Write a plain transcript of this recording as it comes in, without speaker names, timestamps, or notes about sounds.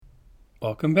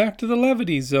Welcome back to the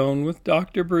Levity Zone with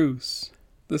Dr. Bruce.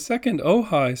 The second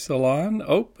Ojai Salon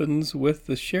opens with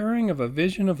the sharing of a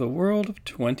vision of the world of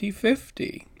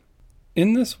 2050.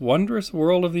 In this wondrous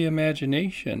world of the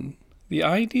imagination, the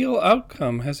ideal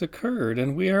outcome has occurred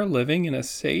and we are living in a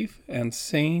safe and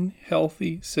sane,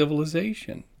 healthy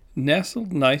civilization,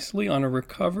 nestled nicely on a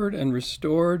recovered and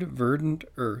restored verdant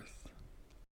earth.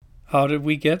 How did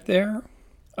we get there?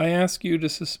 I ask you to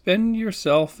suspend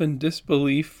yourself in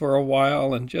disbelief for a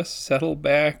while and just settle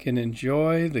back and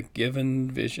enjoy the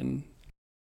given vision.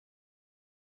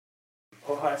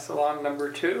 Ojai Salon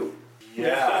number 2.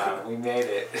 Yeah, we made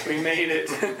it. We made it.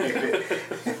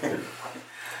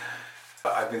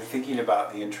 I've been thinking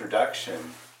about the introduction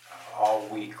all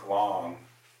week long,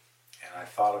 and I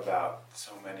thought about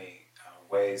so many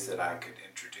ways that I could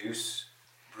introduce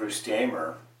Bruce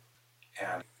Damer,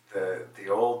 and the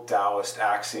old Taoist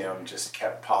axiom just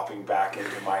kept popping back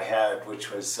into my head, which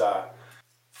was,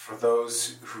 for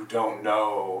those who don't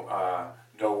know,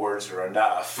 no words are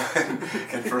enough,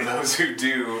 and for those who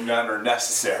do, none are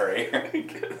necessary.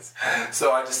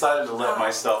 So I decided to let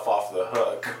myself off the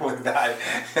hook with that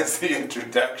as the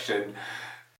introduction.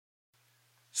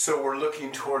 So we're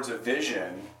looking towards a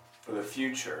vision for the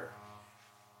future,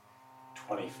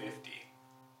 2050,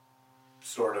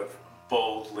 sort of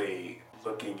boldly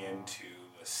looking into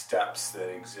the steps that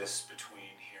exist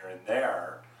between here and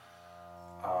there,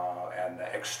 and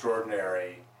the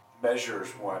extraordinary measures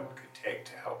one could take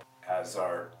to help, as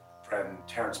our friend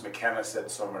Terence McKenna said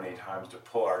so many times, to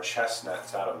pull our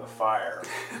chestnuts out of the fire.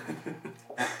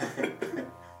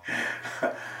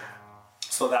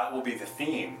 So that will be the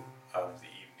theme of the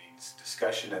evening's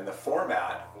discussion, and the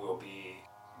format will be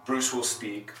Bruce will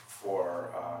speak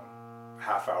for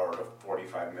half hour to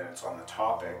 45 minutes on the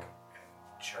topic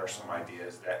and share some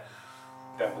ideas that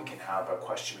then we can have a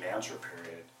question and answer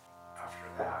period after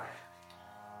that.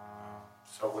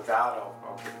 So with that,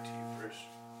 I'll give it to you, Bruce.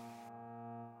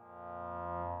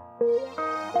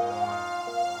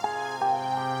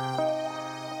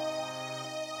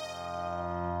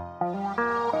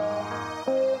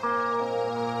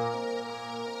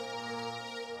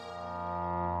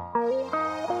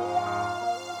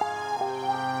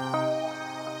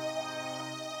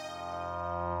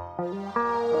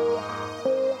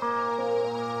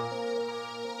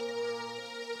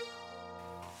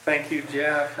 Thank you,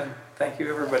 Jeff, and thank you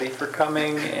everybody for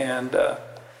coming. And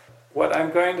what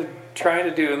I'm going to try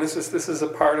to do, and this is a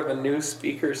part of a new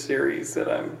speaker series that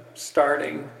I'm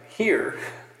starting here.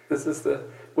 This is the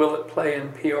Will It Play in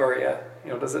Peoria?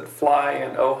 Does it fly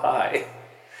in Ojai,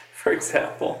 for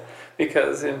example?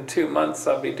 Because in 2 months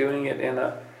I'll be doing it in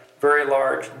a very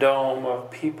large dome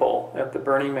of people at the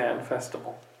Burning Man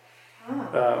Festival.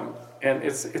 And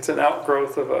it's an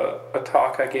outgrowth of a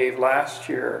talk I gave last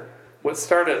year. What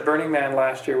started at Burning Man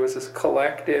last year was this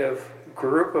collective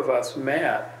group of us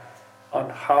met on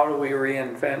how do we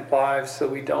reinvent lives so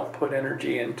we don't put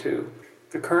energy into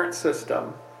the current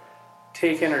system,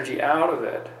 take energy out of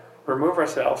it, remove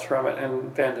ourselves from it, and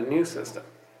invent a new system.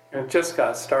 And it just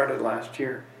got started last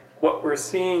year. What we're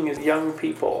seeing is young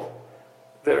people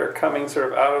that are coming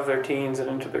sort of out of their teens and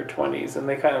into their 20s, and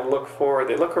they kind of look forward,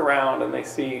 they look around and they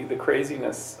see the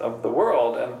craziness of the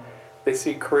world, and they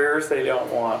see careers they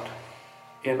don't want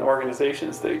in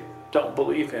organizations they don't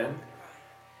believe in,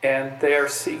 and they are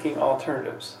seeking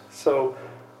alternatives. So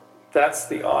that's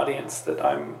the audience that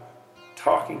I'm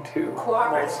talking to.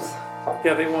 Cooperatives.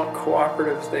 Yeah, they want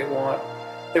cooperatives, they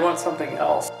want something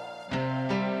else.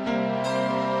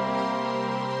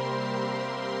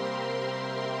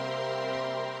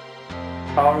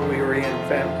 How do we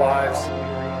reinvent lives?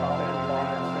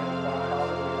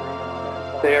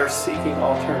 They are seeking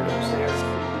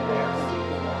alternatives.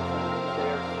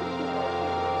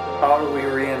 How do we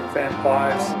reinvent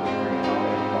lives?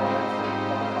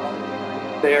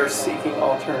 They are seeking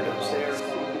alternatives.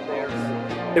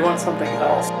 They want something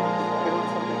else.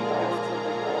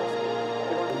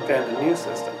 Invent a new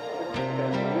system.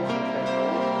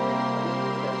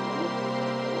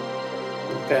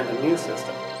 Invent a new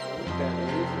system.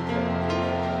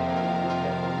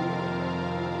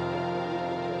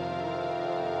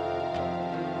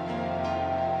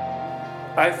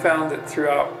 I found that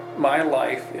throughout my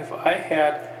life, if I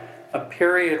had a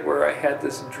period where I had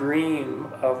this dream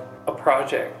of a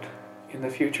project in the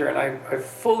future, and I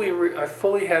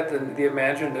fully had the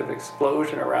imaginative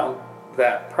explosion around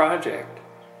that project,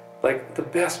 like the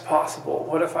best possible.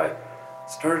 What if I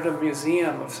started a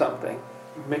museum of something,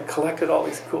 collected all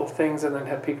these cool things, and then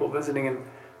had people visiting, and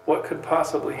what could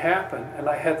possibly happen? And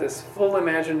I had this full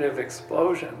imaginative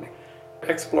explosion,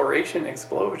 exploration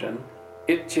explosion,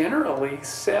 it generally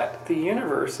set the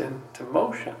universe into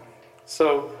motion.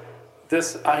 So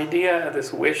this idea,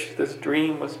 this wish, this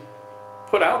dream was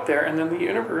put out there, and then the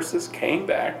universes came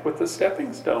back with the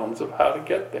stepping stones of how to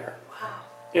get there. Wow.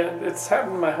 Yeah, it's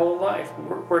happened my whole life.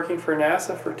 Working for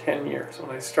NASA for 10 years.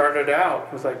 When I started out,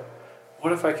 it was like,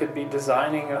 what if I could be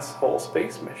designing a whole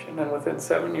space mission? And within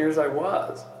 7 years I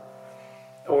was.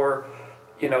 Or,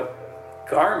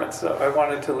 garments. I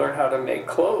wanted to learn how to make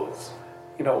clothes.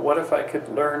 What if I could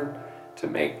learn to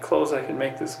make clothes? I could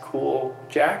make this cool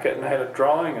jacket, and I had a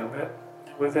drawing of it.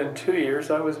 Within 2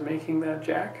 years I was making that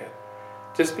jacket.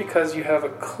 Just because you have a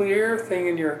clear thing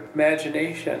in your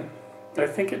imagination, I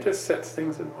think it just sets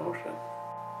things in motion.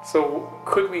 So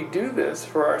could we do this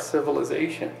for our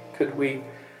civilization? Could we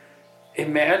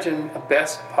imagine a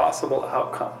best possible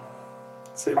outcome?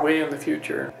 Say way in the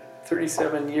future,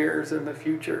 37 years in the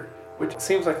future, which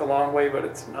seems like a long way, but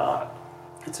it's not.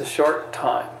 It's a short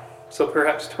time. So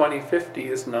perhaps 2050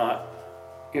 is not,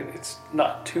 it's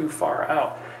not too far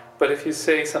out. But if you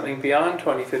say something beyond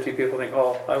 2050, people think,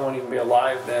 oh, I won't even be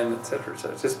alive then, etc. So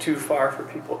it's just too far for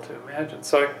people to imagine.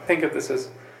 So I think of this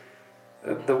as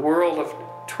the world of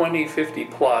 2050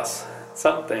 plus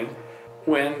something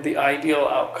when the ideal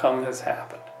outcome has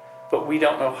happened. But we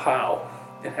don't know how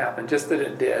it happened, just that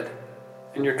it did.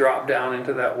 And you're dropped down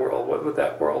into that world. What would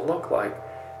that world look like?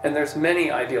 And there's many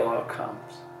ideal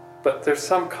outcomes. But there's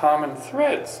some common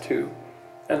threads to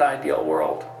an ideal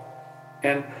world.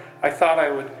 And I thought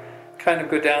I would kind of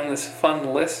go down this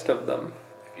fun list of them,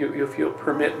 if you'll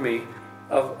permit me,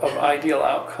 of ideal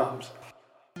outcomes.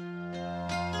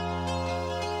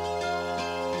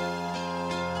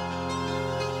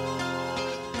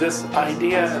 This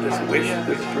idea, this wish,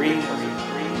 this dream,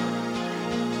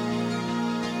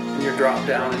 and you're dropped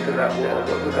down into that world.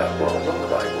 What would that world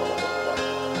look like?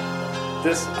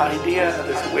 This idea,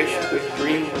 this wish, this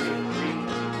dream,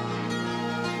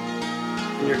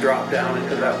 and you're dropped down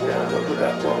into that world. What would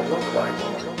that world look like?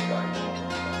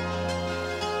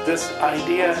 This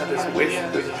idea, this wish,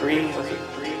 this dream.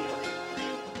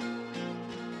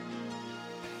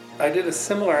 I did a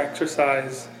similar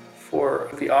exercise for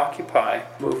the Occupy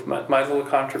movement, my little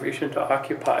contribution to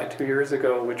Occupy 2 years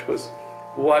ago, which was,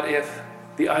 what if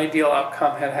the ideal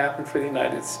outcome had happened for the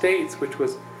United States, which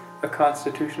was a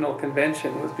constitutional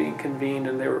convention was being convened,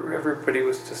 and everybody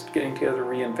was just getting together to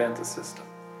reinvent the system.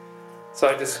 So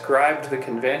I described the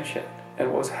convention and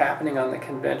what was happening on the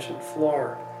convention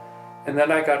floor. And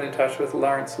then I got in touch with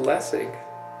Lawrence Lessig,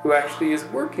 who actually is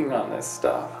working on this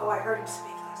stuff. Oh, I heard him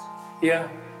speak last week. Yeah,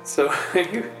 so,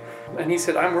 and he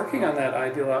said, I'm working on that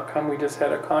ideal outcome. We just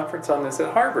had a conference on this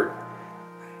at Harvard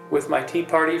with my Tea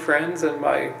Party friends and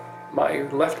my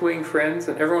left-wing friends,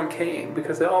 and everyone came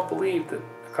because they all believed that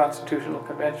a constitutional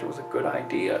convention was a good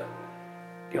idea,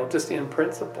 just in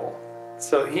principle.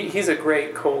 So he's a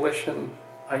great coalition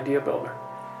idea builder.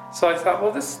 So I thought,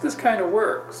 well, this kind of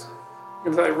works.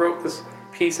 Because I wrote this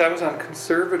piece, I was on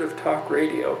conservative talk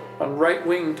radio, on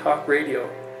right-wing talk radio.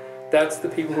 That's the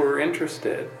people who are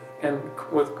interested, and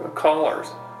with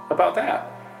callers about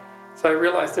that. So I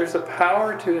realized there's a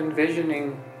power to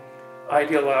envisioning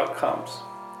ideal outcomes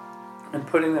and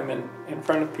putting them in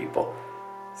front of people.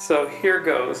 So here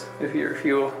goes, if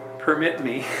you'll permit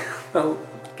me, I'll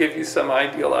give you some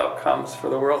ideal outcomes for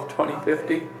the world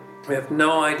 2050. We have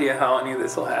no idea how any of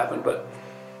this will happen, but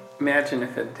imagine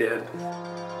if it did.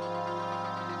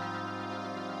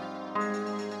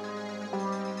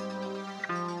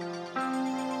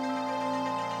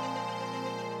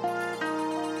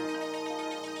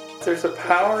 There's a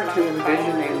power to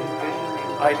envisioning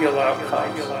ideal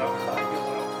outcomes.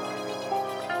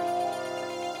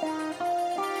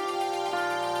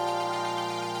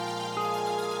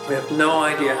 We have no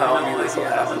idea how any of this will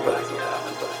happen, but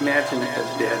imagine if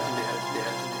it did.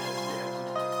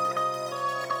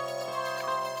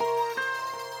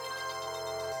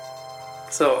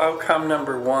 So outcome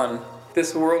number one,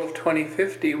 this world of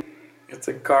 2050, it's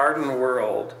a garden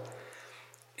world,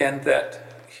 and that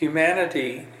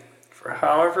humanity, for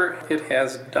however it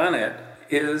has done it,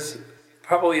 is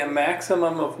probably a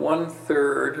maximum of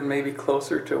 1/3 and maybe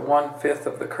closer to 1/5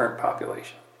 of the current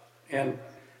population. And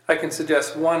I can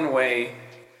suggest one way,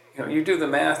 you do the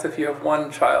math, if you have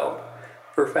one child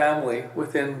per family,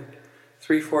 within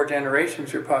 3-4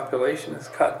 generations, your population is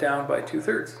cut down by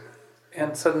 2/3.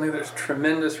 And suddenly there's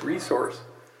tremendous resource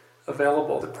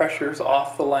available. The pressure's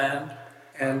off the land,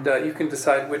 and you can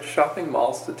decide which shopping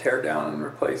malls to tear down and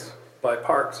replace by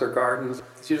parks or gardens.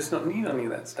 You just don't need any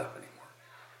of that stuff anymore.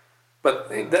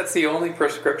 But that's the only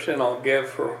prescription I'll give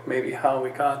for maybe how we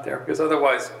got there, because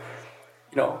otherwise,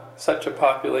 such a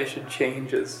population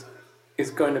change is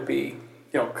going to be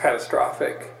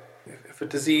catastrophic. If a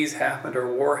disease happened or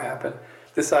a war happened,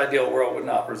 this ideal world would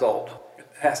not result. It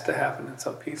has to happen in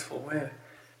some peaceful way.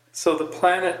 So the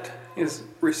planet is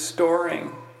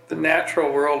restoring. The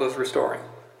natural world is restoring.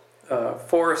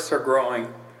 Forests are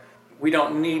growing. We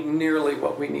don't need nearly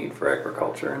what we need for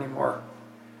agriculture anymore.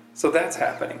 So that's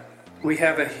happening. We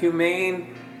have a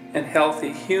humane and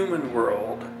healthy human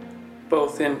world,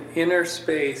 both in inner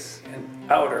space and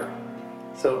outer.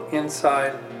 So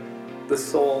inside the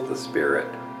soul, the spirit,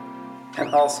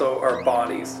 and also our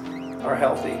bodies are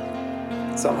healthy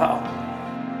somehow.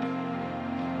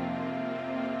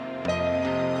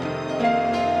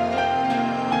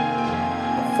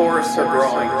 Forests are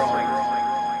growing.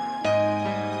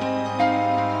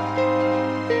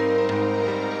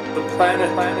 The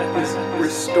planet is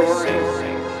restoring.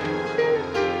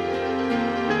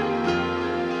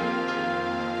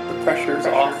 The pressure's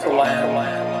off the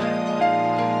land.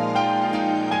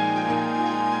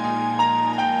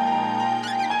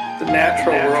 The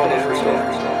natural world is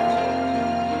restored.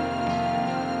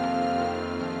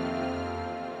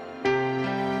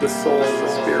 The soul, the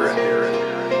spirit,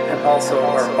 and also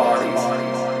our bodies.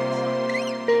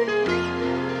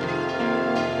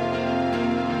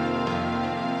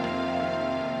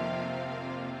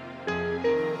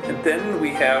 And then we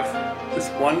have this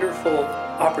wonderful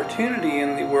opportunity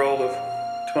in the world of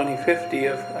 2050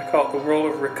 I call it the world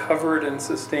of recovered and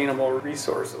sustainable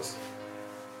resources.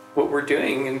 What we're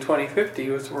doing in 2050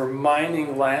 is we're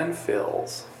mining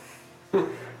landfills.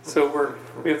 So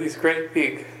we have these great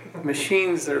big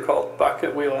machines that are called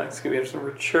bucket wheel excavators, and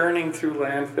we're churning through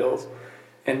landfills.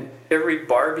 And every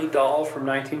Barbie doll from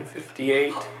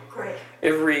 1958,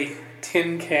 every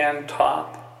tin can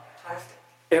top,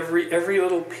 every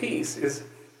little piece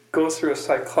goes through a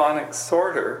cyclonic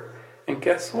sorter. And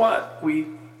guess what? We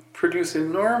produce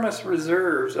enormous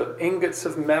reserves of ingots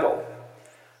of metal,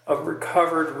 of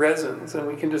recovered resins, and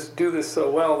we can just do this so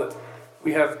well that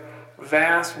we have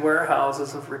vast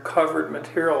warehouses of recovered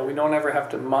material. We don't ever have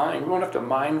to mine. We won't have to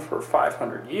mine for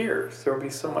 500 years. There will be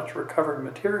so much recovered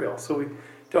material. So we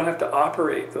don't have to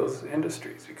operate those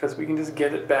industries because we can just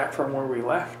get it back from where we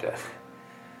left it.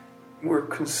 We're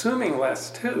consuming less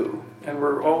too, and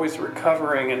we're always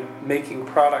recovering and making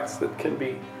products that can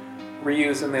be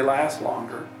reused and they last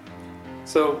longer.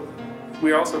 So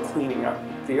we're also cleaning up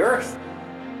the earth.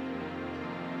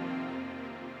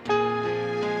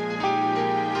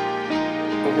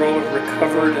 A world of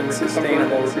recovered and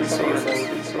sustainable resources.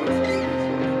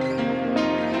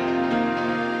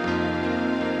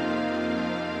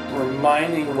 We're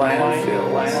mining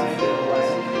landfills.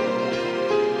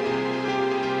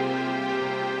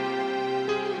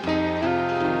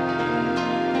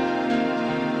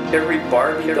 Every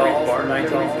Barbie doll from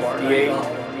 1958,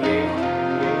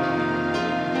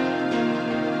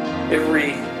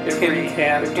 every tin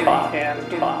can top.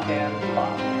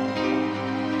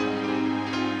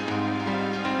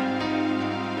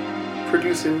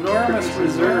 Produce enormous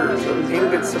reserves of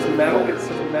ingots of metal.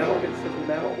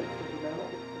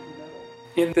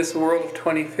 In this world of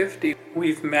 2050,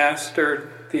 we've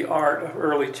mastered the art of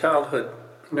early childhood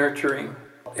nurturing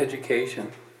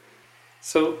education.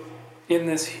 So in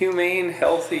this humane,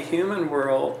 healthy human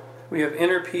world, we have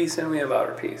inner peace and we have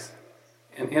outer peace,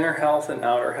 and inner health and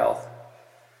outer health.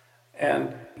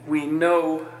 And we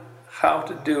know how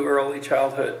to do early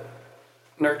childhood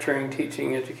nurturing,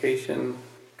 teaching, education,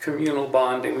 communal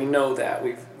bonding. We know that.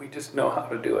 We just know how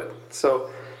to do it. So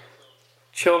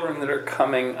children that are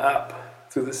coming up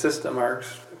through the system are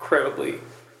incredibly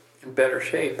in better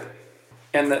shape.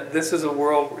 And that this is a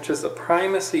world which is the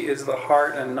primacy is the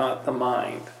heart and not the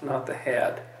mind, not the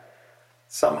head.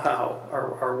 Somehow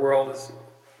our world is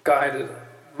guided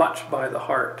much by the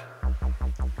heart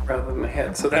rather than the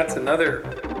head. So that's another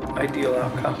ideal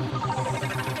outcome.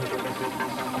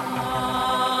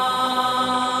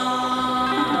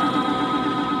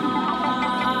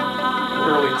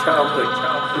 Early childhood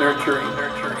nurturing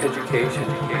education.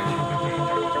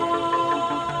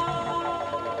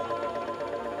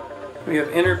 We have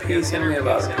inner peace and we have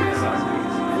outer peace.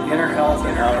 Inner health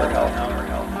and outer health.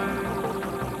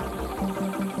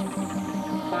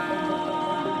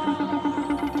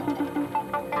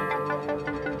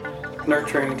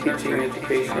 Nurturing, teaching,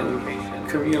 education,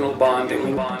 communal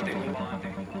bonding.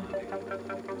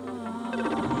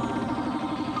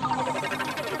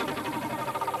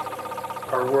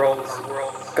 Our world is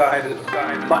guided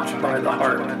much by the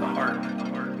heart.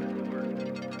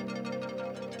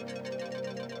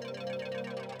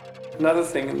 Another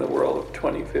thing in the world of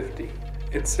 2050,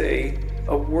 it's a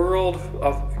world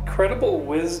of incredible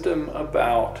wisdom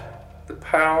about the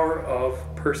power of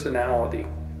personality.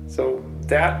 So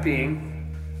that being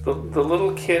the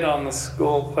little kid on the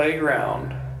school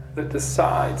playground that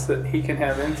decides that he can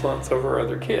have influence over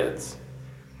other kids,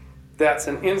 that's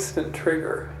an instant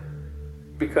trigger,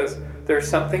 because there's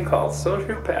something called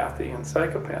sociopathy and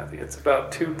psychopathy. It's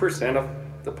about 2% of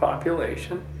the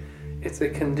population. It's a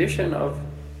condition of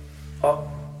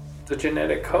the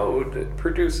genetic code that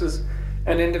produces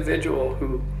an individual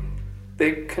who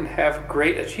they can have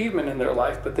great achievement in their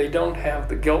life, but they don't have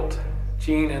the guilt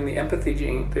gene and the empathy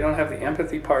gene. They don't have the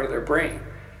empathy part of their brain.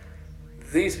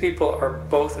 These people are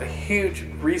both a huge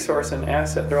resource and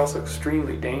asset. They're also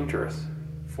extremely dangerous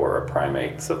for a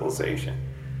primate civilization.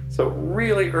 So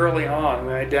really early on,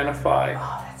 we identify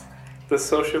the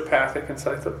sociopathic and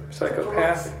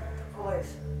psychopathic. The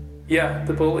boys. Yeah,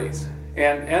 the bullies.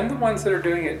 And the ones that are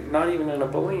doing it not even in a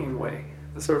bullying way,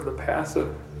 the sort of the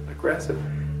passive aggressive.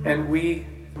 And we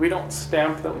don't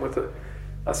stamp them with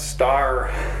a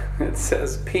star that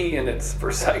says P and it's for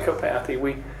psychopathy.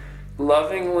 We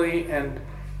lovingly and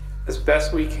as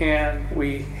best we can,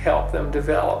 we help them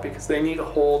develop, because they need a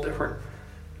whole different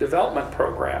development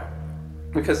program,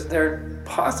 because they're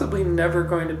possibly never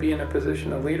going to be in a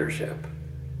position of leadership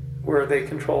where they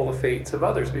control the fates of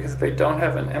others, because if they don't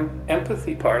have an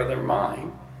empathy part of their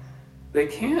mind, they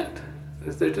can't.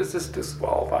 It just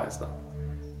disqualifies them.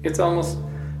 It's almost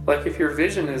like if your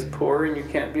vision is poor and you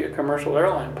can't be a commercial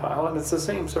airline pilot, it's the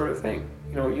same sort of thing.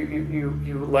 You know,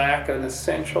 you lack an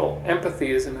essential,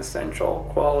 empathy is an essential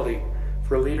quality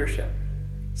for leadership.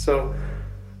 So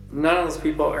none of those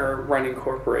people are running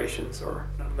corporations, or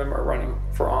none of them are running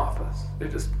for office. They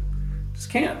just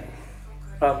can't.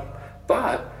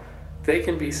 But they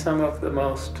can be some of the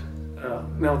most,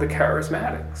 the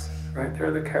charismatics, right?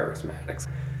 They're the charismatics.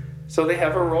 So they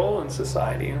have a role in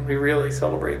society, and we really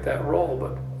celebrate that role,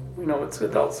 but it's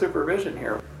adult supervision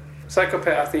here.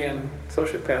 Psychopathy and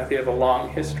sociopathy have a long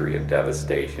history of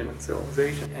devastation and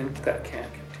civilization, and that can't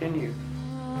continue.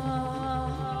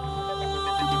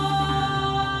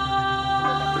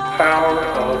 The power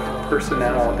of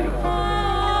personality.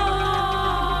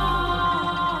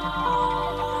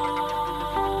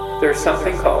 There's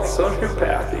something called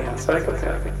sociopathy and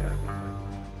psychopathy.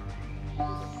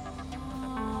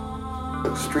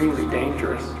 Extremely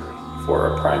dangerous for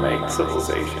a primate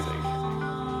civilization.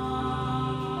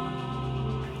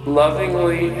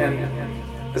 Lovingly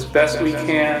and as best we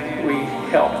can, we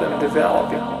help them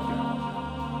develop.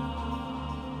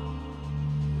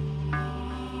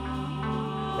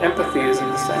 Empathy is an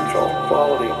essential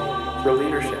quality for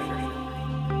leadership.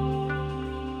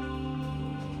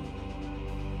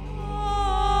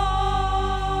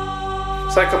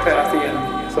 Psychopathy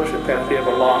and sociopathy have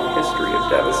a long history of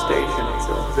devastation and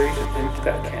civilization, and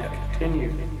that can't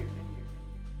continue.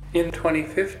 In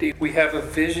 2050, we have a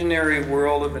visionary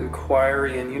world of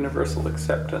inquiry and universal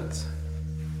acceptance.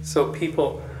 So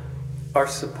people are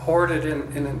supported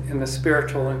in the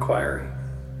spiritual inquiry,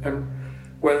 and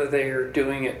whether they are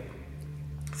doing it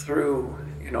through,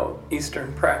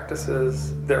 Eastern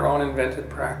practices, their own invented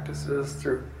practices,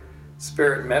 through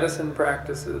spirit medicine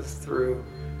practices, through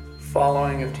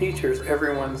following of teachers,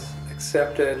 everyone's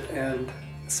accepted and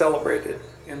celebrated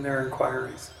in their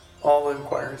inquiries. All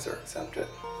inquiries are accepted.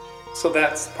 So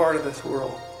that's part of this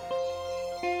world.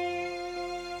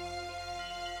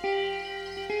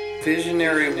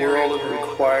 Visionary world of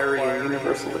inquiry and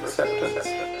universal acceptance.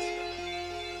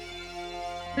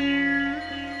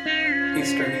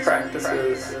 Eastern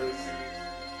practices.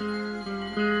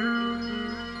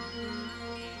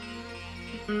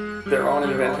 Their own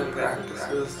invented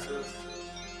practices.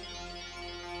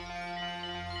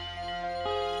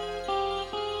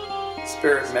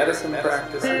 Spirit medicine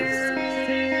practices.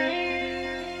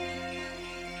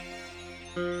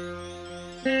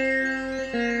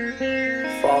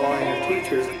 Following of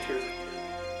teachers.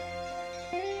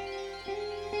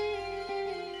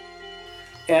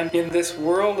 And in this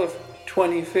world of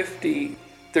 2050,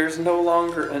 there's no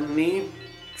longer a need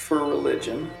for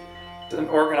religion, an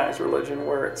organized religion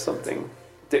where it's something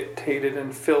dictated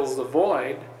and fills the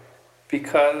void,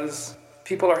 because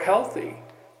people are healthy.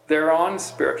 They're on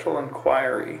spiritual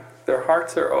inquiry. Their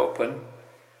hearts are open,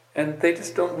 and they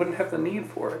just wouldn't have the need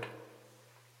for it.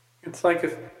 It's like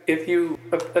if you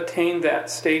attain that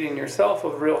state in yourself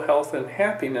of real health and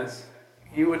happiness,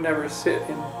 you would never sit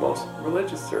in most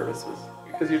religious services,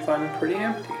 because you'd find them pretty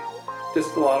empty.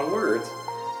 Just a lot of words.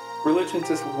 Religions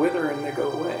just wither and they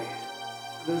go away.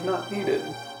 It's not needed.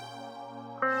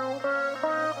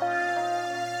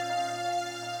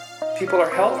 People are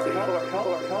healthy.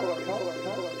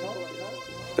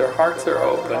 Their hearts are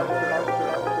open.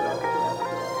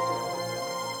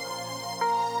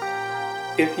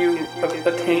 If you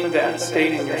attain that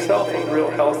state in yourself of real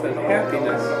health and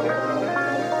happiness,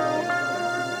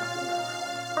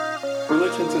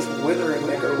 religions just wither and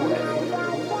they go away.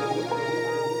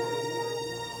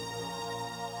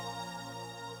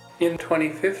 In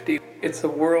 2050, it's a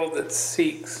world that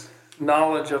seeks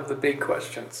knowledge of the big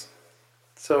questions.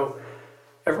 So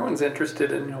everyone's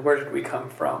interested in, where did we come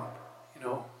from?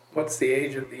 What's the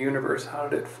age of the universe? How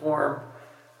did it form?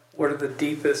 What are the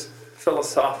deepest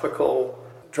philosophical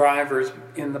drivers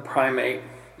in the primate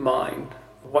mind?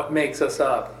 What makes us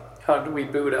up? How do we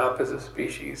boot up as a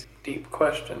species? Deep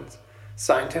questions,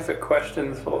 scientific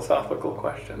questions, philosophical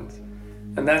questions.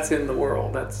 And that's in the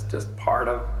world. That's just part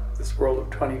of this world of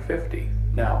 2050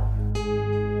 now.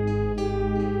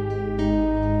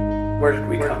 Where did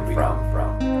we come from?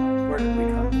 Where did we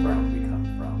come from?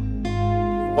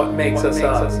 What makes us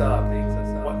up?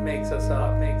 What makes us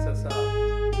up?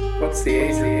 What's the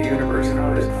age of the universe?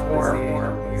 How did it form?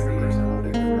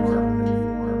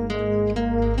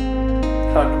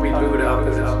 How do we boot up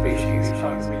as a species? How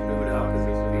do we boot up as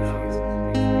a species?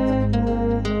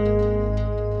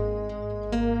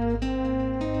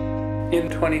 In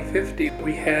 2050,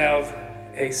 we have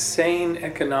a sane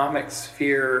economic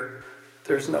sphere.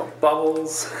 There's no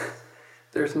bubbles.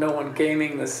 There's no one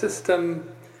gaming the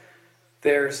system.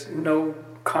 There's no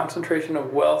concentration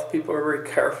of wealth. People are very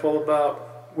careful about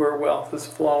where wealth is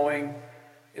flowing.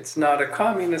 It's not a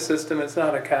communist system, it's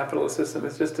not a capitalist system,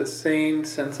 it's just a sane,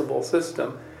 sensible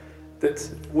system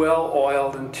that's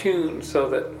well-oiled and tuned so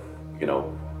that,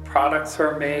 products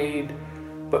are made,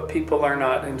 but people are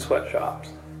not in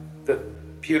sweatshops.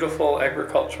 That beautiful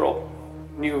agricultural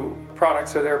new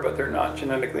products are there, but they're not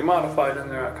genetically modified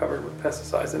and they're not covered with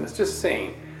pesticides, and it's just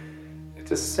sane. It's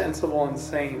just sensible and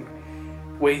sane.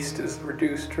 Waste is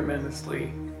reduced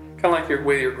tremendously. Kind of like the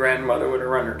way your grandmother would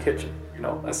run her kitchen,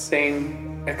 a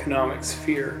sane economic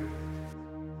sphere.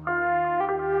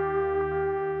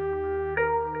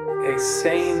 A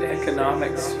sane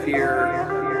economic sphere.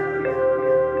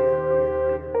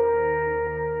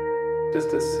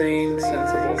 Just a sane,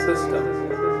 sensible system.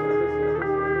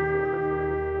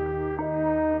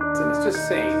 And it's just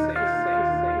sane.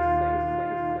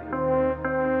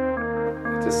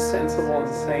 It's just sensible and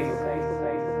sane.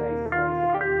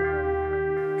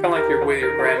 Kind of like the way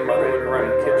your grandmother would run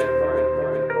her kitchen.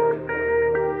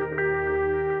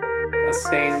 A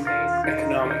sane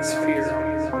economic sphere.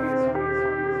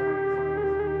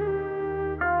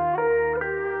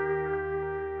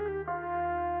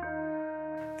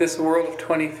 This world of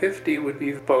 2050 would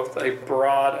be both a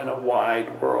broad and a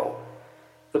wide world.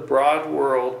 The broad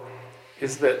world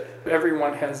is that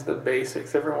everyone has the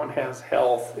basics, everyone has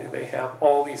health, they have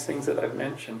all these things that I've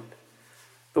mentioned.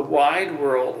 The wide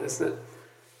world is that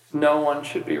no one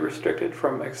should be restricted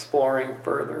from exploring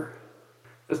further.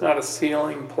 There's not a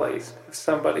ceiling placed. If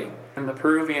somebody in the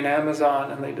Peruvian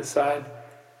Amazon and they decide,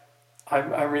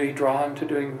 I'm really drawn to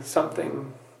doing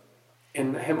something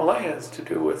in the Himalayas to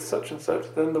do with such and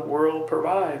such, then the world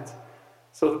provides.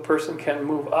 So the person can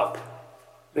move up.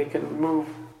 They can move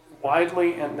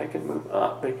widely and they can move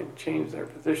up. They can change their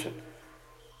position.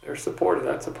 They're supported.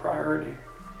 That's a priority.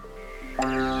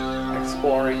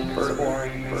 Exploring.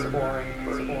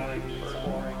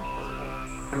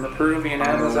 In the Peruvian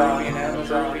Amazon.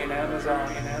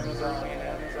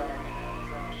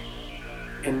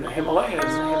 In the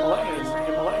Himalayas.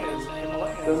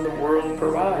 Then the world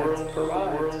provides.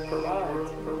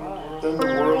 Then the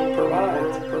world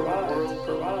provides.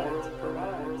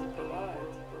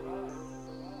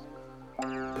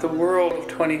 The world of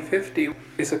 2050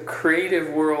 is a creative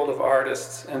world of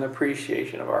artists and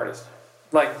appreciation of artists.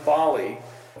 Like Bali.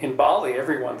 In Bali,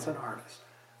 everyone's an artist.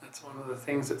 That's one of the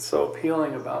things that's so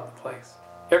appealing about the place.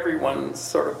 Everyone's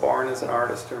sort of born as an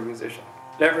artist or a musician.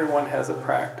 Everyone has a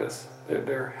practice.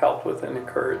 They're helped with and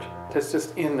encouraged. It's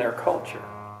just in their culture.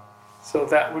 So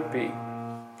that would be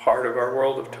part of our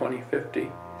world of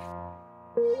 2050.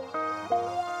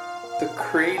 The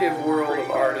creative world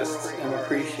of artists and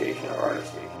appreciation of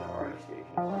artists.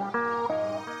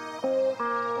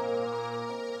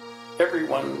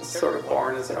 Everyone's sort of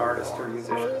born as an artist or a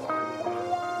musician.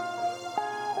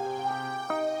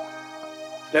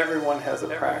 Everyone has a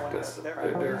practice.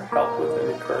 They're helped with and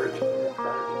encouraged.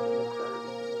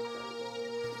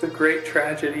 The great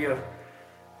tragedy of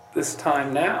this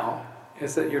time now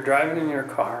is that you're driving in your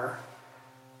car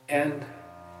and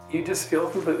you just feel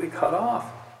completely cut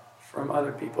off from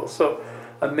other people. So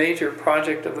a major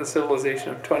project of the civilization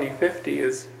of 2050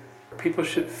 is people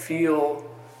should feel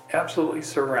absolutely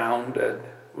surrounded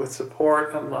with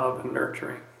support and love and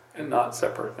nurturing and not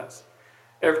separateness.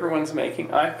 Everyone's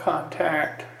making eye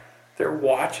contact. they're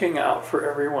watching out for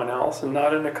everyone else, and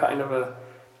not in a kind of a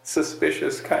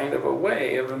suspicious kind of a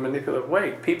way, of a manipulative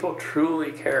way. People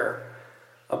truly care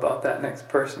about that next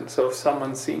person. So if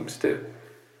someone seems to,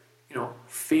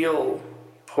 feel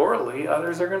poorly,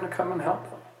 others are going to come and help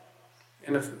them.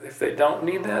 And if they don't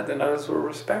need that, then others will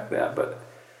respect that. But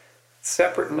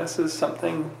separateness is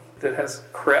something that has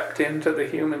crept into the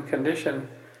human condition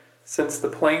since the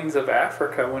plains of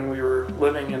Africa, when we were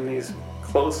living in these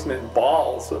close-knit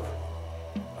balls of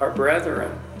our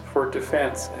brethren for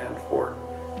defense and for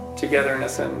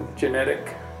togetherness and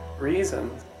genetic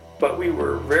reasons. But we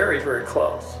were very, very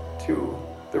close to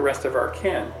the rest of our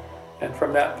kin. And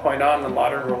from that point on, the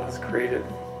modern world has created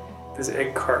these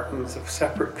egg cartons of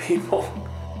separate people.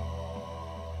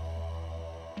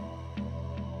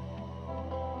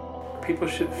 People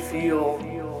should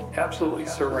feel absolutely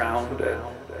surrounded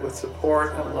with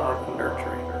support and love and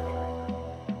nurturing.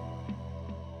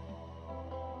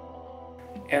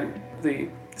 And the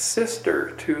sister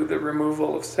to the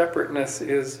removal of separateness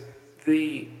is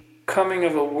the coming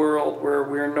of a world where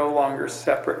we're no longer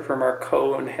separate from our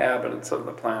co-inhabitants of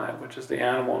the planet, which is the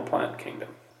animal and plant kingdom,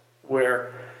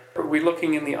 where are we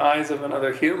looking in the eyes of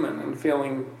another human and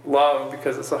feeling love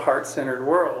because it's a heart-centered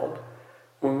world.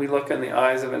 When we look in the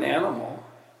eyes of an animal,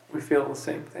 we feel the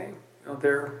same thing.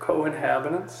 They're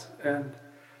co-inhabitants, and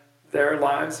their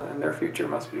lives and their future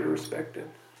must be respected.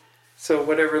 So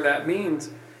whatever that means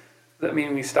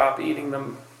we stop eating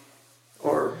them,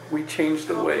 or we change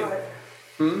the way.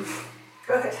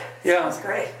 Good. Yeah. Sounds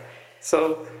great.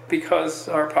 So because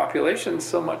our population's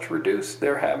so much reduced,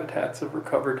 their habitats have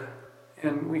recovered,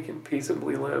 and we can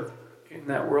peaceably live in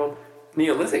that world.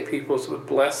 Neolithic peoples would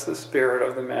bless the spirit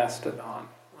of the mastodon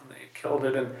when they killed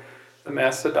it, and the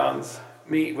mastodon's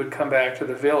meat would come back to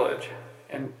the village,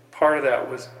 and part of that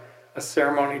was a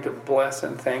ceremony to bless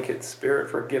and thank its spirit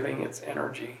for giving its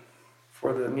energy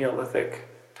for the Neolithic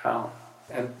town.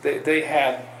 And they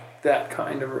had that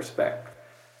kind of respect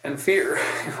and fear.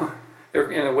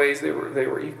 In a ways, they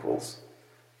were equals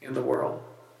in the world.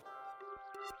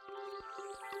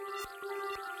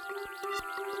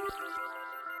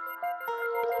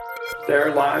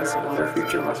 Their lives and their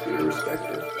future must be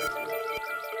respected.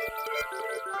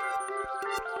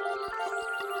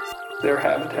 Their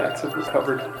habitats have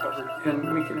recovered,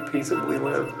 and we can peaceably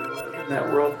live in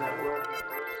that world.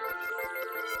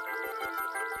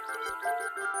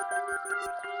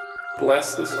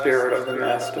 Bless the spirit of the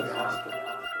mastodon.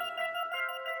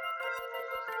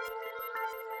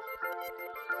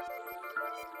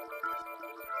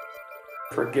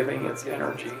 For giving its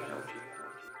energy.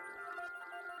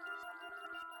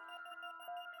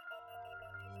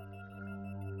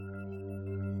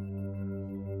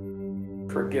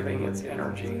 For giving its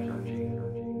energy.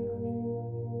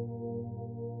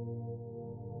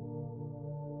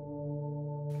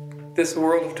 This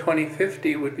world of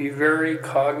 2050 would be very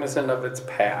cognizant of its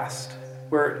past,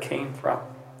 where it came from.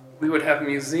 We would have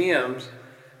museums,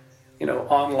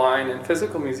 online and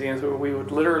physical museums, where we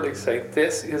would literally say,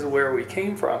 this is where we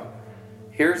came from.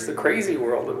 Here's the crazy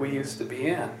world that we used to be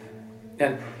in.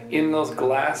 And in those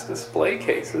glass display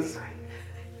cases,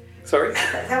 sorry?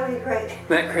 That would be great. Isn't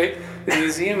that great? The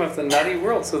museum of the nutty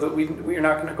world, so that we're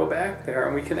not going to go back there,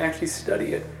 and we can actually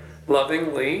study it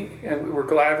lovingly, and we're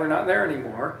glad we're not there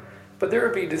anymore. But there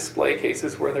would be display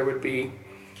cases where there would be...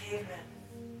 Cavemen.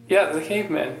 Yeah, the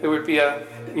cavemen. There would be a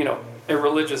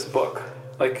religious book,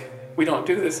 like, we don't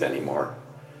do this anymore.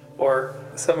 Or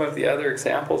some of the other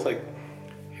examples, like,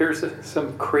 here's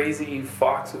some crazy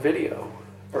Fox video,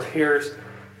 or here's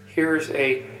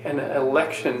an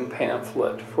election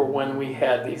pamphlet for when we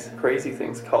had these crazy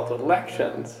things called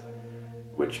elections,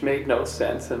 which made no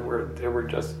sense, and they were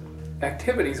just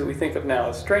activities that we think of now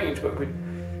as strange, but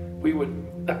we would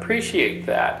appreciate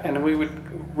that, and we would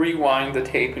rewind the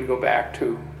tape and go back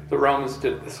to the Romans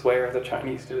did it this way, or the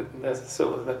Chinese did it in this.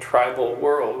 So in the tribal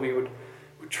world, we would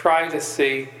try to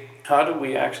see, how do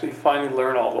we actually finally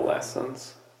learn all the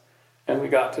lessons? And we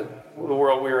got to the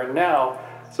world we're in now,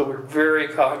 so we're very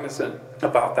cognizant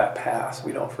about that past.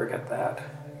 We don't forget that,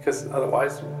 because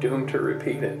otherwise we're doomed to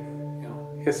repeat it.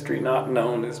 History not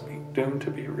known is doomed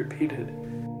to be repeated.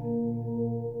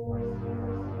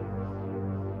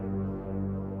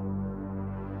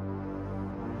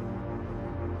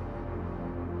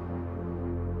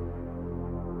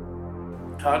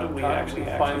 How do we actually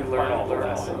finally learn all the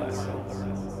lessons?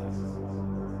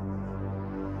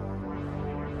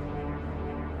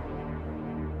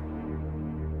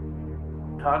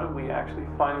 How do we actually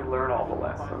finally learn all the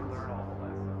lessons?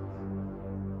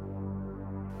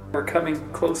 We're coming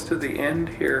close to the end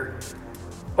here.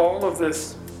 All of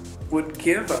this would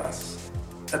give us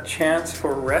a chance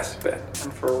for respite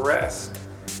and for rest.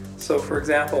 So for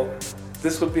example,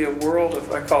 this would be a world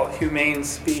of, I call it humane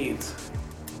speeds.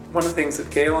 One of the things that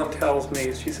Galen tells me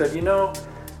is, she said, you know,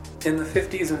 in the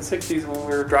 50s and 60s when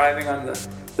we were driving on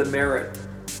the Merritt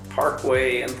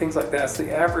Parkway and things like that, so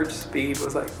the average speed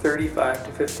was like 35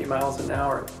 to 50 miles an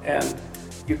hour. And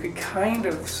you could kind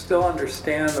of still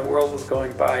understand the world was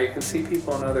going by. You can see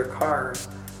people in other cars.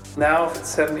 Now if it's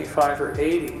 75 or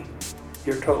 80,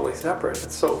 you're totally separate.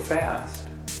 It's so fast.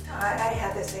 I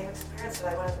had the same experience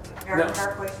when I went to the American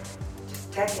Parkway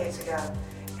just decades ago.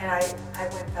 And I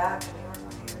went back to New York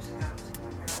a few years ago.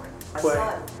 I saw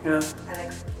it. Yeah. And I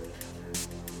couldn't believe it.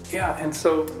 Yeah, and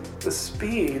so the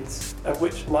speeds at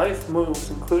which life moves,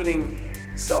 including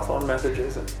cell phone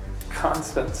messages and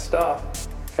constant stuff,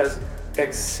 has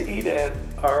exceeded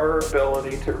our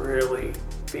ability to really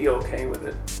be okay with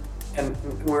it. And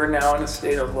we're now in a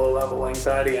state of low-level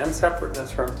anxiety and separateness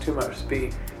from too much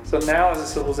speed. So now as a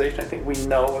civilization, I think we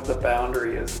know what the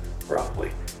boundary is,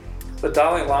 roughly. The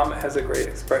Dalai Lama has a great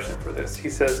expression for this. He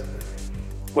says,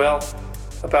 well,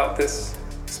 about this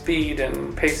speed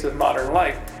and pace of modern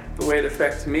life, the way it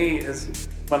affects me is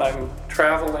when I'm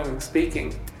traveling,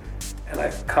 speaking, and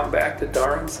I've come back to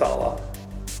Dharamsala,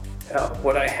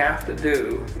 what I have to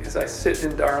do is I sit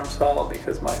in Dharamsala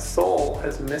because my soul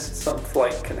has missed some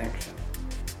flight connection.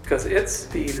 Because its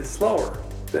speed is slower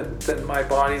than my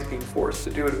body's being forced to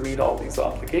do to meet all these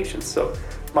obligations. So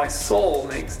my soul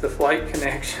makes the flight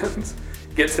connections,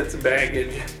 gets its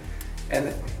baggage,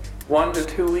 and 1 to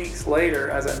 2 weeks later,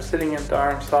 as I'm sitting in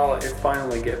Dharamsala, it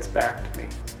finally gets back to me,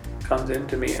 comes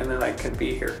into me, and then I can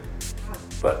be here.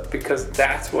 But because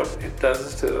that's what it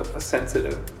does to a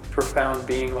sensitive, profound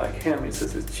being like him, he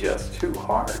says it's just too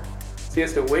hard. So he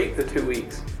has to wait the 2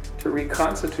 weeks to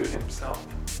reconstitute himself.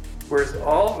 Whereas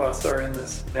all of us are in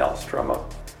this maelstrom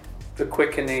of the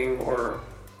quickening or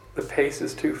the pace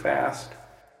is too fast.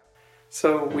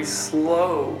 So we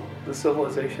slow the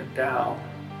civilization down.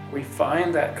 We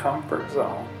find that comfort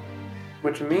zone,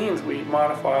 which means we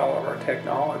modify all of our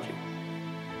technology.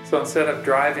 So instead of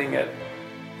driving at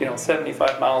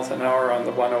 75 miles an hour on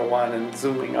the 101 and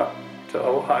zooming up to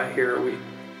Ojai here,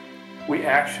 we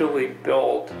actually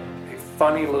built a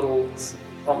funny little,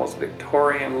 almost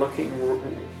Victorian-looking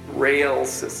rail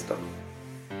system,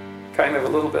 kind of a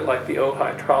little bit like the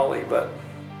Ojai trolley, but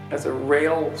as a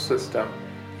rail system,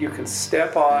 you can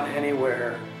step on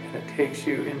anywhere, and it takes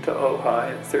you into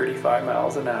Ojai at 35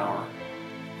 miles an hour.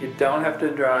 You don't have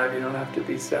to drive, you don't have to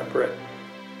be separate,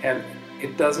 and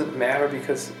it doesn't matter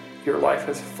because your life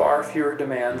has far fewer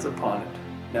demands upon it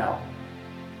now.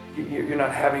 You're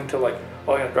not having to I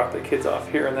gotta drop the kids off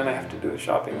here, and then I have to do the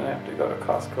shopping, then I have to go to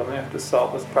Costco, and then I have to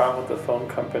solve this problem with the phone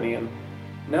company. And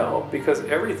no, because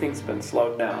everything's been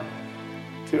slowed down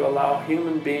to allow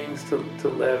human beings to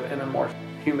live in a more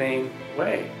humane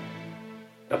way.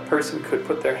 A person could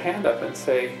put their hand up and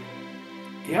say,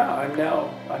 yeah,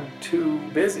 I'm too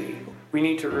busy. We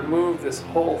need to remove this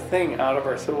whole thing out of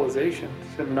our civilization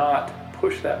to not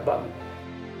push that button.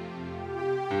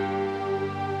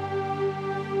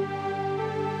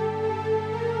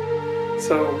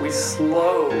 So we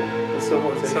slow the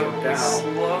civilization down.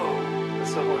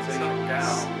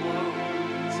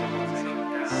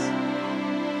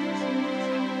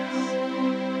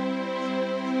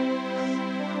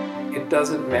 It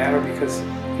doesn't matter because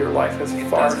your life has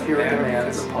far fewer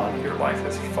demands upon it. Your life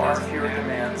has far fewer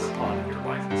demands upon it. Your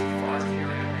life has far fewer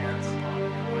demands upon it.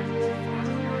 Your life has far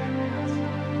fewer demands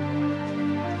upon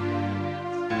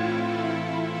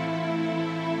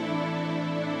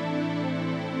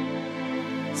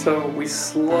it. So we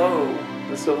slow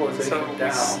the civilization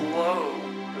down. Slow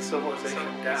the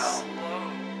civilization down.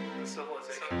 The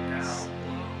civilization down.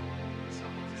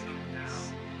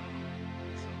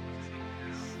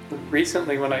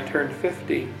 Recently, when I turned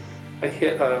 50, I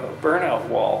hit a burnout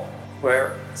wall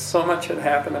where so much had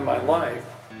happened in my life,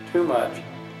 too much,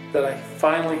 that I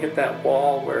finally hit that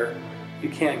wall where you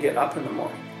can't get up in the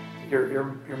morning.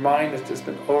 Your mind has just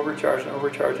been overcharged,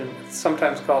 and it's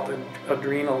sometimes called the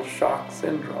adrenal shock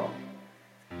syndrome.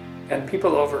 And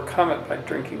people overcome it by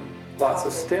drinking lots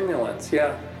of stimulants,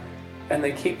 and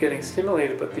they keep getting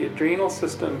stimulated, but the adrenal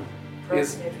system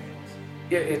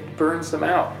it burns them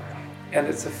out. And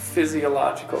it's a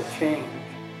physiological change.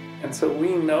 And so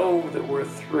we know that we're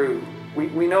through.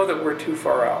 We know that we're too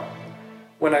far out.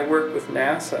 When I worked with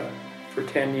NASA for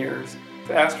 10 years,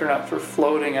 the astronauts were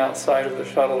floating outside of the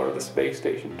shuttle or the space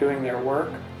station doing their work.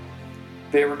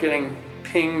 They were getting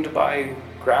pinged by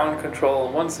ground control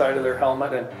on one side of their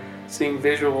helmet and seeing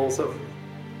visuals of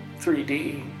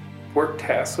 3D work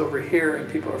tasks over here, and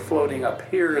people are floating up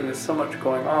here, and there's so much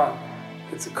going on.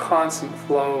 it's a constant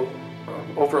flow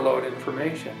of overload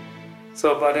information.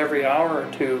 So about every hour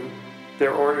or two,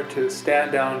 they're ordered to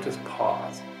stand down and just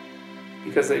pause,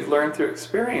 because they've learned through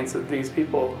experience that these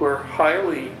people who are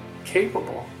highly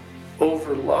capable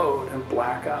overload and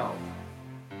black out.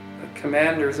 The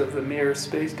commanders of the Mir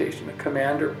space station, the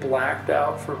commander blacked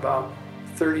out for about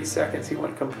 30 seconds. He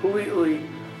went completely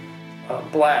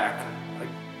black, like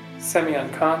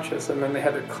semi-unconscious, and then they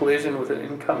had a collision with an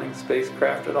incoming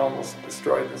spacecraft that almost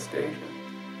destroyed the station.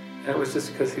 And it was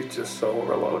just because he's just so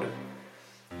overloaded.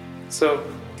 So,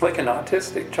 like an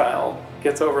autistic child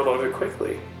gets overloaded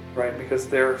quickly, right? Because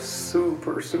they're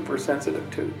super, super sensitive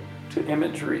to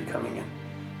imagery coming in.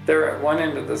 They're at one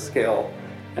end of the scale,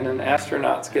 and then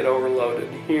astronauts get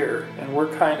overloaded here, and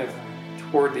we're kind of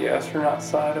toward the astronaut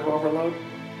side of overload.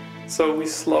 So we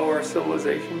slow our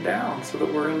civilization down so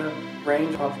that we're in a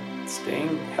range of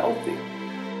staying healthy.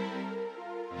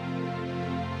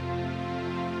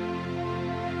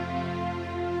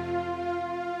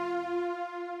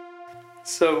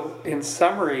 So in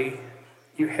summary,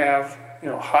 you have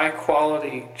high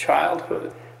quality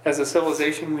childhood. As a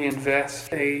civilization, we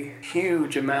invest a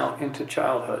huge amount into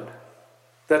childhood.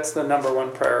 That's the number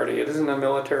one priority. It isn't a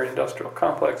military-industrial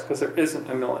complex, because there isn't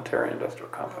a military-industrial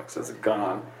complex. It's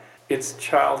gone. It's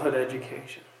childhood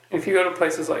education. If you go to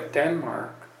places like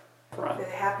Denmark, They're the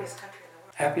happiest country in the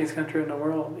world. Happiest country in the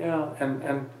world, yeah.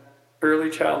 And early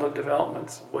childhood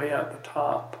development's way at the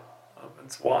top of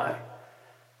its why.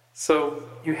 So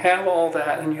you have all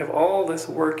that, and you have all this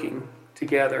working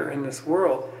together in this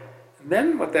world. And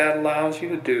then what that allows you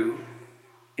to do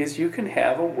is you can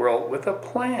have a world with a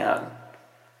plan,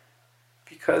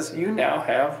 because you now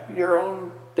have your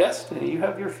own destiny. You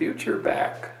have your future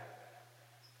back.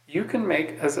 You can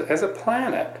make, as a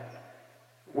planet,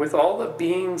 with all the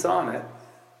beings on it,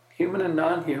 human and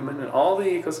non-human, and all the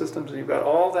ecosystems, and you've got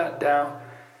all that down,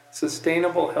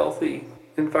 sustainable, healthy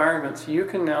environments, you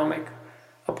can now make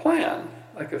a plan,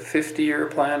 like a 50-year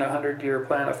plan, a 100-year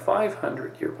plan, a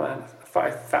 500-year plan, a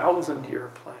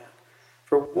 5,000-year plan.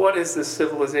 For what is this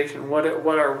civilization? What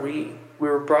are we? We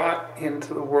were brought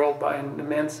into the world by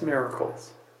immense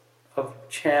miracles of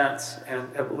chance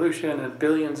and evolution and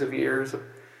billions of years of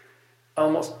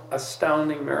almost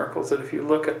astounding miracles that if you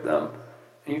look at them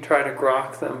and you try to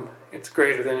grok them, it's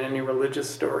greater than any religious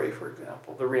story, for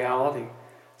example, the reality.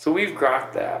 So we've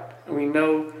grokked that, and we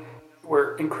know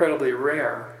we're incredibly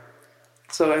rare.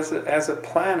 So as a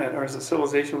planet or as a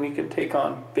civilization, we can take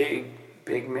on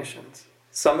big missions.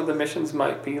 Some of the missions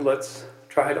might be, let's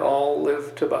try to all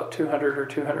live to about 200 or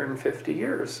 250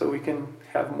 years so we can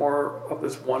have more of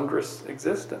this wondrous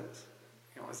existence.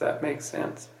 Does that make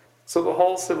sense? So the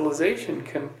whole civilization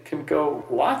can go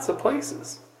lots of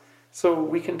places. So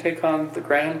we can take on the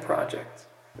grand projects.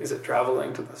 Is it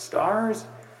traveling to the stars?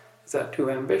 Is that too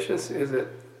ambitious? Is it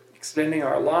extending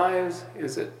our lives?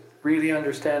 Is it really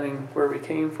understanding where we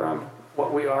came from,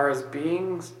 what we are as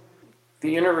beings?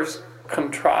 The universe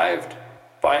contrived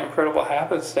by incredible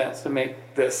happenstance to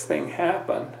make this thing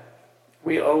happen.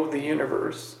 We owe the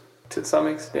universe, to some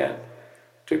extent,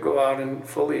 to go out and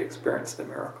fully experience the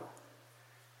miracle.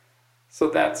 So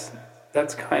that's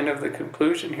kind of the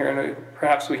conclusion here, and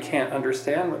perhaps we can't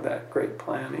understand what that great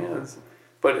plan is,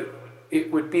 but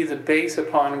it would be the base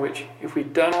upon which, if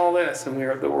we'd done all this and we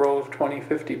are the world of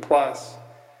 2050 plus,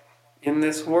 in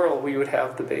this world we would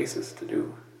have the basis to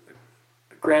do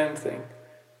the grand thing,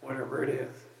 whatever it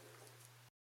is.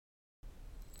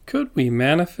 Could we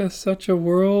manifest such a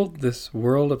world, this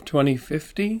world of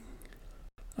 2050?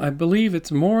 I believe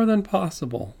it's more than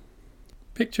possible.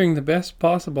 Picturing the best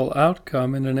possible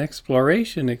outcome in an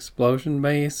exploration explosion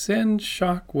may send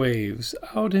shock waves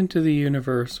out into the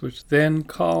universe, which then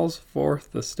calls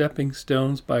forth the stepping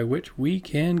stones by which we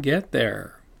can get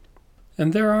there.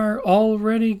 And there are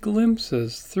already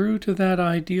glimpses through to that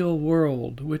ideal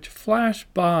world which flash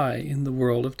by in the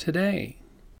world of today.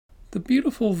 The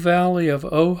beautiful valley of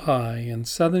Ojai in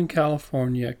Southern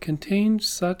California contains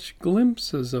such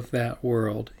glimpses of that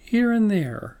world here and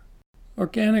there.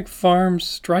 Organic farms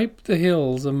stripe the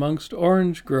hills amongst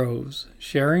orange groves,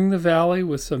 sharing the valley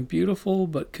with some beautiful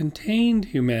but contained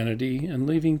humanity and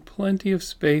leaving plenty of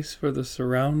space for the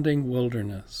surrounding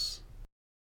wilderness.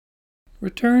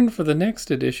 Return for the next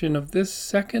edition of this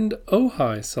second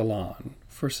Ojai Salon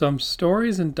for some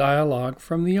stories and dialogue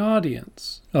from the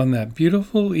audience on that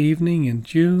beautiful evening in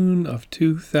June of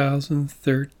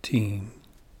 2013.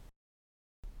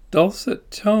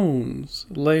 Dulcet tones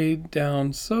laid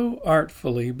down so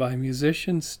artfully by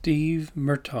musician Steve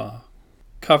Murtaugh.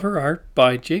 Cover art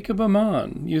by Jacob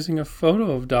Aman using a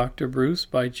photo of Dr. Bruce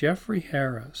by Jeffrey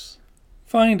Harris.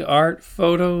 Find art,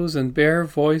 photos, and bare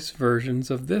voice versions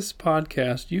of this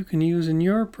podcast you can use in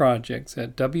your projects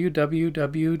at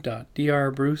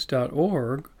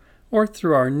www.drbruce.org or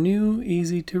through our new,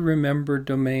 easy-to-remember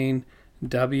domain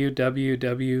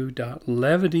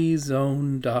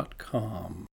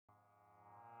www.levityzone.com.